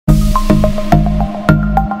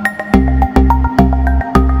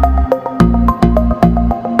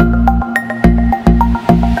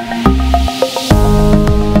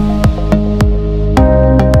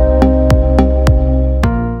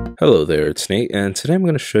it's Nate, and today I'm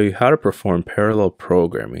going to show you how to perform parallel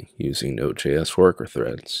programming using NodeJS worker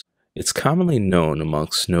threads. It's commonly known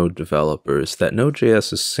amongst Node developers that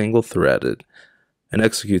NodeJS is single-threaded and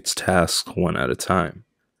executes tasks one at a time.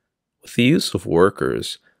 With the use of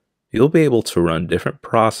workers, you'll be able to run different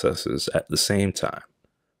processes at the same time.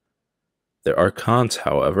 There are cons,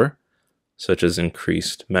 however, such as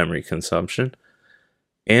increased memory consumption,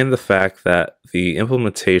 and the fact that the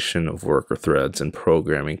implementation of worker threads in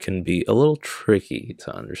programming can be a little tricky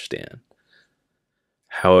to understand.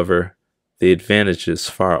 However, the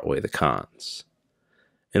advantages far outweigh the cons.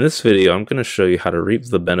 In this video, I'm going to show you how to reap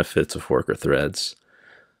the benefits of worker threads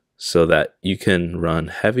so that you can run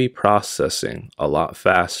heavy processing a lot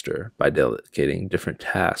faster by delegating different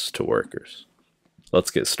tasks to workers.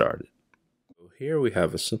 Let's get started. Here we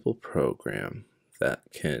have a simple program that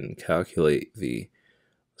can calculate the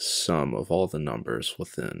sum of all the numbers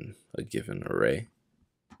within a given array.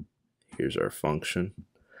 Here's our function,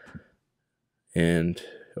 and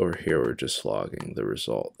over here we're just logging the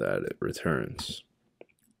result that it returns.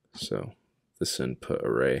 So this input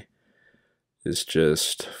array is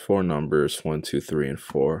just 4 numbers, 1, 2, 3, and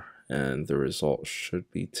 4, and the result should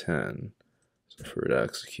be 10. So if we were to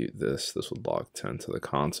execute this would log 10 to the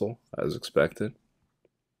console as expected.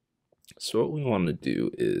 So what we want to do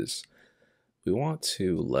is we want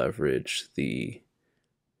to leverage the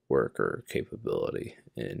worker capability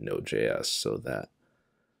in Node.js so that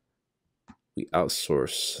we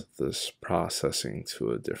outsource this processing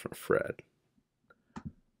to a different thread.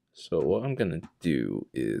 So what I'm going to do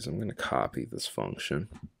is I'm going to copy this function,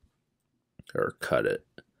 or cut it,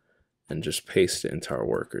 and just paste it into our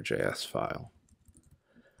worker.js file.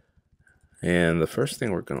 And the first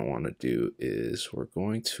thing we're going to want to do is we're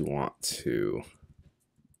going to want to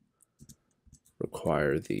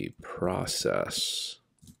require the process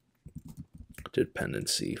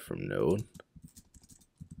dependency from Node,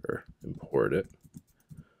 or import it.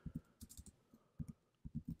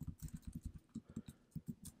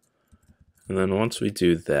 And then once we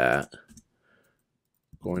do that,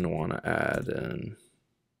 we're going to want to add an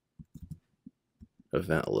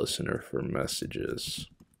event listener for messages.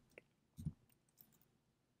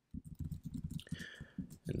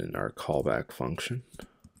 And in our callback function,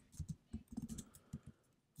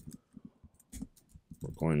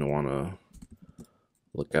 we're going to want to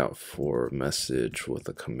look out for a message with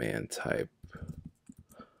a command type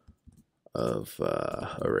of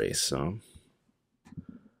array sum.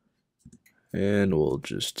 And we'll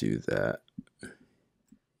just do that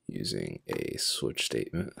using a switch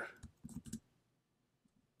statement.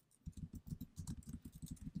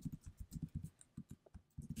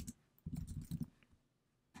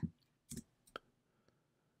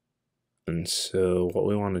 And so what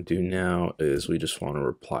we want to do now is we just want to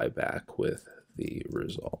reply back with the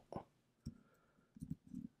result.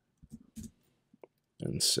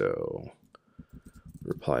 And so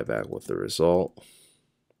reply back with the result.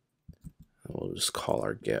 And we'll just call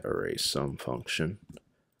our getArraySum function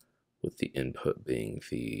with the input being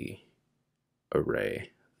the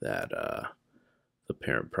array that the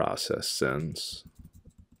parent process sends.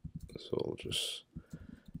 So we'll just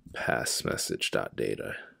pass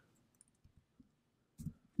message.data.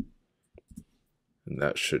 And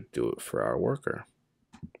that should do it for our worker.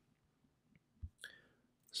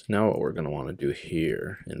 So now what we're going to want to do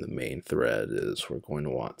here in the main thread is we're going to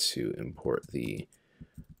want to import the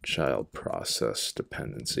child process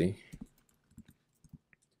dependency.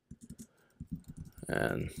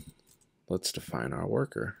 And let's define our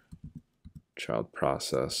worker. Child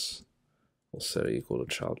process, we'll set it equal to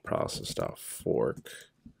child process.fork.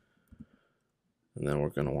 And then we're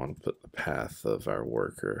going to want to put the path of our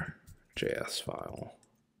worker.js file.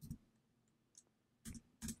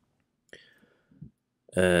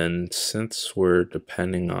 And since we're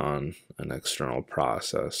depending on an external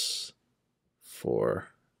process for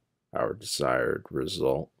our desired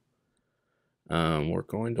result, we're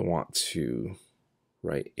going to want to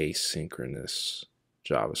write asynchronous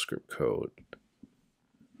JavaScript code.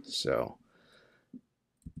 So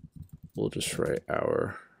we'll just write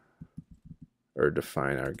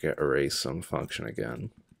define our getArraySum function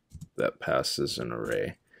again that passes an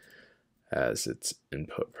array as its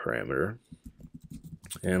input parameter,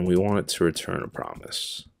 and we want it to return a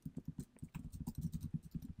promise.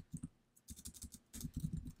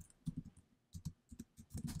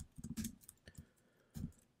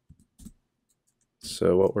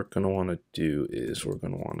 So what we're going to want to do is we're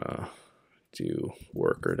going to want to do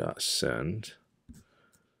worker.send.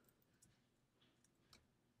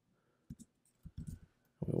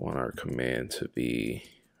 We want our command to be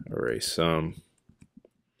array sum,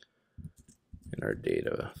 and our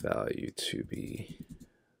data value to be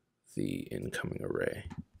the incoming array.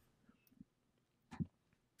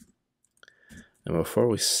 And before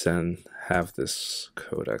we have this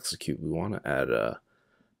code execute, we want to add a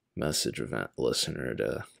message event listener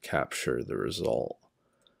to capture the result.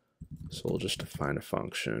 So we'll just define a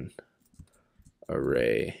function,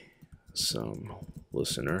 array some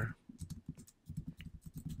listener,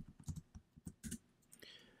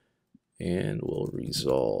 and we'll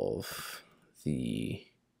resolve the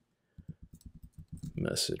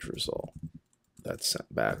message result that's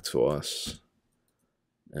sent back to us.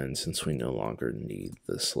 And since we no longer need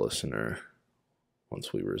this listener,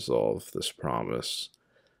 once we resolve this promise,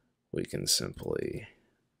 we can simply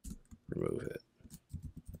remove it.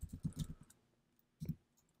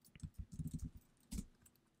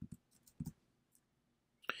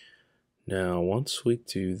 Now, once we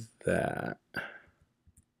do that,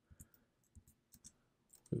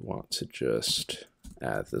 we want to just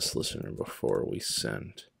add this listener before we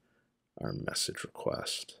send our message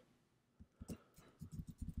request.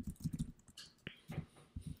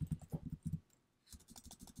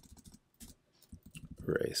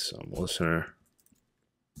 Array some listener.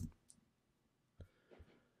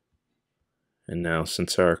 And now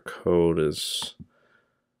since our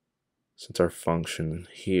function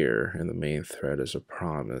here in the main thread is a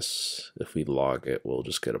promise, if we log it, we'll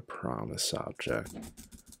just get a promise object.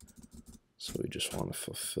 So we just want to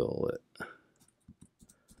fulfill it.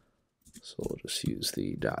 So we'll just use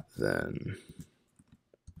the .then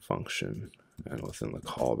function, and within the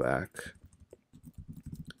callback,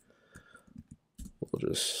 we'll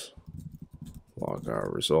just log our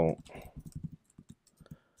result,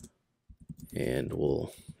 and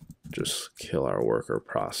we'll just kill our worker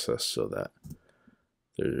process so that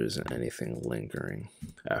there isn't anything lingering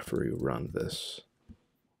after we run this.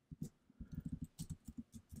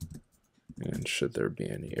 And should there be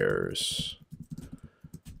any errors,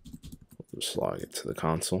 we'll just log it to the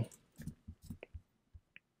console.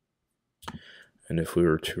 And if we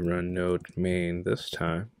were to run node main this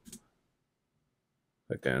time,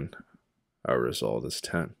 again, our result is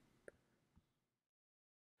 10.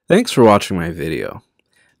 Thanks for watching my video.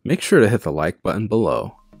 Make sure to hit the like button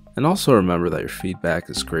below, and also remember that your feedback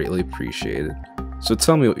is greatly appreciated. So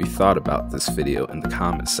tell me what you thought about this video in the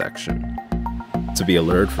comments section. To be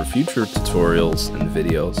alerted for future tutorials and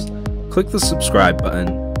videos, click the subscribe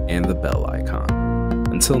button and the bell icon.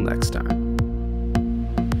 Until next time.